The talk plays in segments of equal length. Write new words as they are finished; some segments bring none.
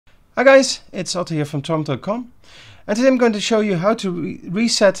Hi guys, it's Otto here from Tromp.com, and today I'm going to show you how to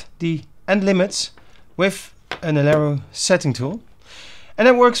reset the end limits with an Elero setting tool. And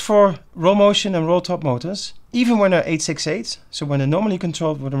it works for roll motion and roll top motors, even when they're 868, so when they're normally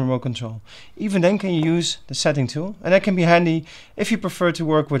controlled with a remote control. Even then can you use the setting tool, and that can be handy if you prefer to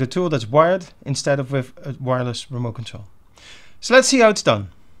work with a tool that's wired instead of with a wireless remote control. So let's see how it's done.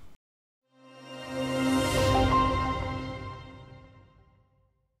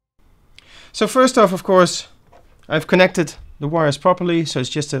 So first off, of course, I've connected the wires properly, so it's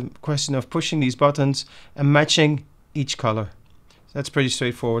just a question of pushing these buttons and matching each color. So that's pretty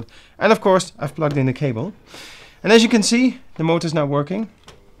straightforward. And of course, I've plugged in the cable. And as you can see, the motor's not working.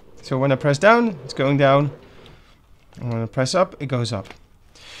 So when I press down, it's going down. And when I press up, it goes up.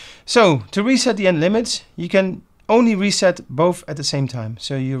 So to reset the end limits, you can only reset both at the same time.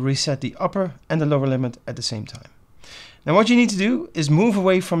 So you reset the upper and the lower limit at the same time. Now what you need to do is move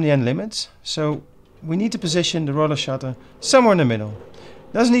away from the end limits. So we need to position the roller shutter somewhere in the middle.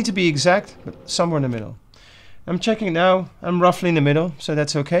 Doesn't need to be exact, but somewhere in the middle. I'm checking now, I'm roughly in the middle, so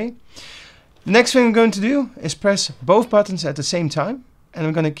that's okay. The next thing I'm going to do is press both buttons at the same time. And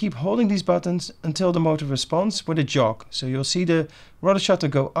I'm going to keep holding these buttons until the motor responds with a jog. So you'll see the roller shutter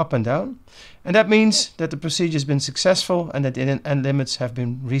go up and down. And that means that the procedure has been successful and that the end limits have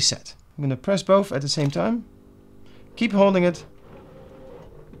been reset. I'm going to press both at the same time. Keep holding it,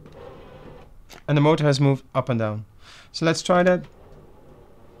 and the motor has moved up and down. So let's try that.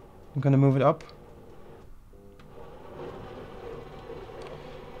 I'm going to move it up,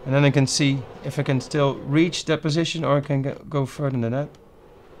 and then I can see if I can still reach that position or I can go further than that.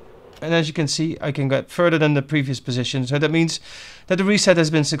 And as you can see, I can get further than the previous position, so that means that the reset has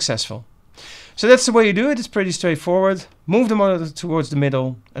been successful. So that's the way you do it. It's pretty straightforward. Move the motor towards the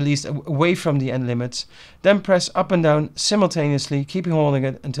middle, at least away from the end limits. Then press up and down simultaneously, keeping holding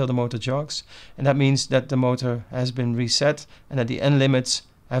it until the motor jogs. And that means that the motor has been reset and that the end limits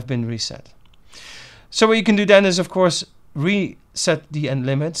have been reset. So what you can do then is, of course, reset the end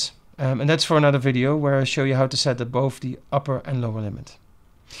limits. And that's for another video where I show you how to set both the upper and lower limit.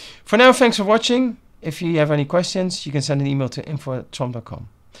 For now, thanks for watching. If you have any questions, you can send an email to info@tromp.com.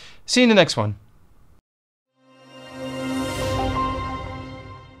 See you in the next one.